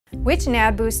Which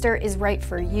NAD booster is right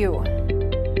for you?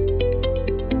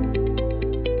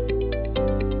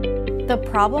 The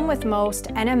problem with most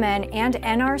NMN and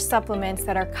NR supplements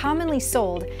that are commonly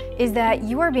sold is that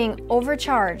you are being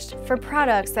overcharged for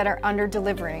products that are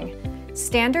under-delivering.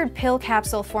 Standard pill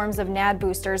capsule forms of NAD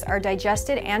boosters are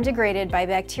digested and degraded by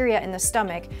bacteria in the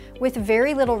stomach with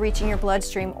very little reaching your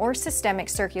bloodstream or systemic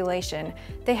circulation.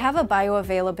 They have a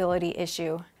bioavailability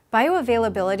issue.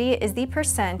 Bioavailability is the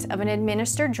percent of an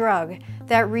administered drug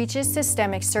that reaches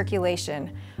systemic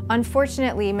circulation.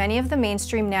 Unfortunately, many of the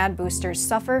mainstream NAD boosters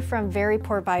suffer from very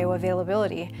poor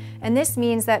bioavailability, and this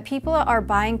means that people are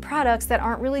buying products that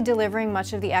aren't really delivering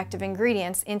much of the active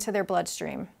ingredients into their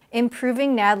bloodstream.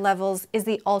 Improving NAD levels is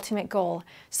the ultimate goal,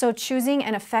 so choosing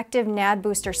an effective NAD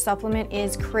booster supplement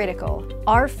is critical.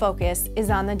 Our focus is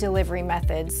on the delivery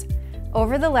methods.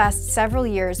 Over the last several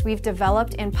years, we've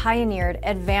developed and pioneered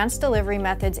advanced delivery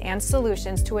methods and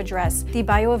solutions to address the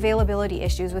bioavailability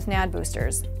issues with NAD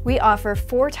boosters. We offer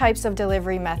 4 types of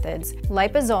delivery methods: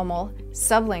 liposomal,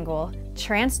 sublingual,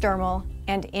 transdermal,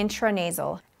 and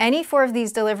intranasal. Any 4 of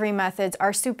these delivery methods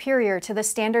are superior to the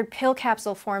standard pill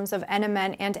capsule forms of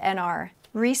NMN and NR.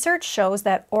 Research shows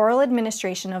that oral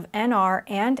administration of NR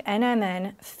and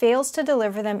NMN fails to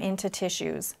deliver them into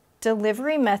tissues.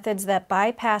 Delivery methods that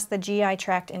bypass the GI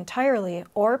tract entirely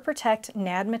or protect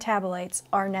NAD metabolites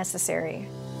are necessary.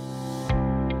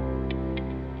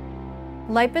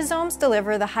 Liposomes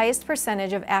deliver the highest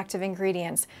percentage of active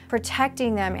ingredients,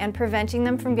 protecting them and preventing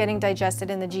them from getting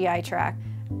digested in the GI tract.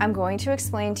 I'm going to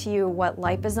explain to you what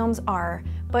liposomes are,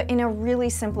 but in a really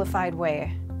simplified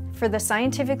way. For the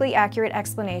scientifically accurate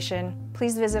explanation,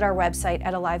 please visit our website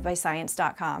at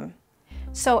alivebyscience.com.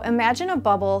 So imagine a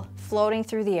bubble floating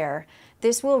through the air.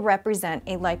 This will represent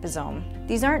a liposome.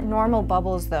 These aren't normal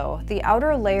bubbles though. The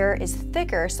outer layer is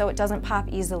thicker so it doesn't pop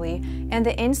easily, and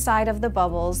the inside of the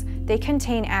bubbles, they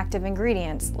contain active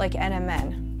ingredients like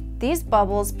NMN. These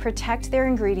bubbles protect their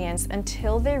ingredients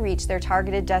until they reach their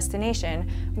targeted destination,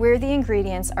 where the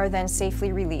ingredients are then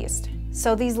safely released.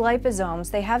 So these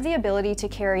liposomes, they have the ability to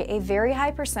carry a very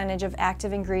high percentage of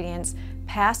active ingredients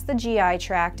past the GI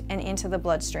tract and into the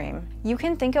bloodstream. You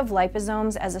can think of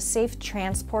liposomes as a safe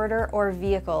transporter or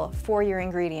vehicle for your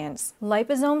ingredients.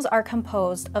 Liposomes are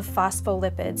composed of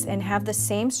phospholipids and have the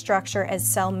same structure as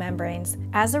cell membranes.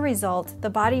 As a result, the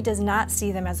body does not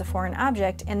see them as a foreign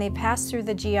object, and they pass through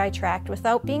the GI tract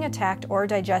without being attacked or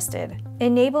digested,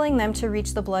 enabling them to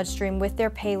reach the bloodstream with their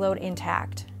payload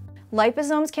intact.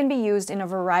 Liposomes can be used in a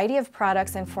variety of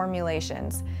products and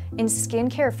formulations. In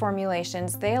skincare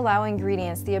formulations, they allow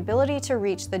ingredients the ability to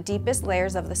reach the deepest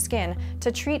layers of the skin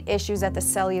to treat issues at the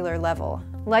cellular level.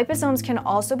 Liposomes can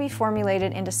also be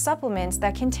formulated into supplements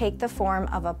that can take the form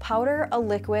of a powder, a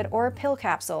liquid, or a pill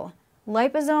capsule.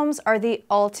 Liposomes are the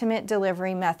ultimate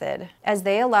delivery method, as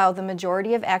they allow the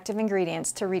majority of active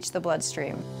ingredients to reach the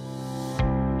bloodstream.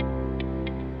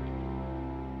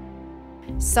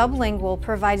 Sublingual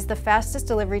provides the fastest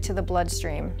delivery to the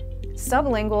bloodstream.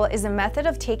 Sublingual is a method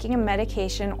of taking a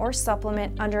medication or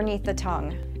supplement underneath the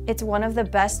tongue. It's one of the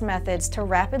best methods to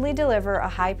rapidly deliver a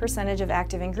high percentage of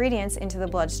active ingredients into the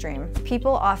bloodstream.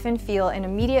 People often feel an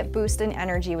immediate boost in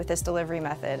energy with this delivery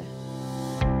method.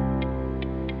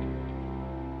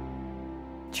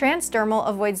 Transdermal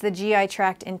avoids the GI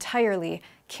tract entirely,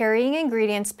 carrying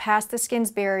ingredients past the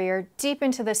skin's barrier deep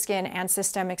into the skin and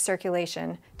systemic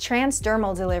circulation.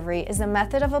 Transdermal delivery is a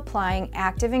method of applying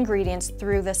active ingredients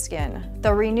through the skin.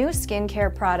 The Renue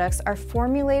skincare products are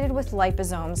formulated with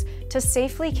liposomes to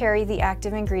safely carry the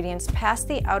active ingredients past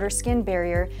the outer skin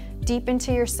barrier deep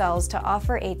into your cells to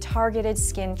offer a targeted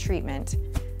skin treatment.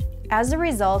 As a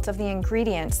result of the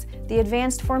ingredients, the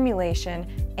advanced formulation,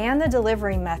 and the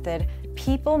delivery method,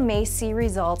 people may see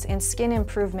results in skin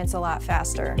improvements a lot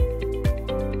faster.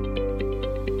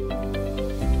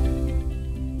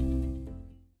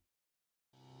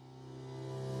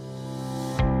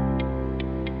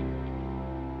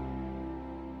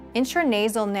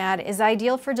 Intranasal NAD is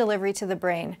ideal for delivery to the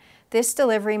brain. This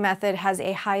delivery method has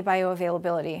a high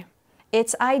bioavailability.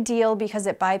 It's ideal because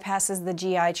it bypasses the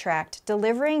GI tract,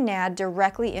 delivering NAD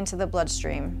directly into the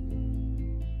bloodstream.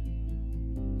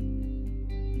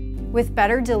 With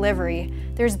better delivery,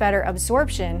 there's better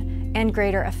absorption and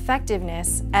greater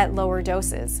effectiveness at lower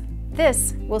doses.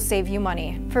 This will save you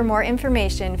money. For more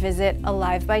information, visit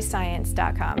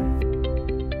alivebyscience.com.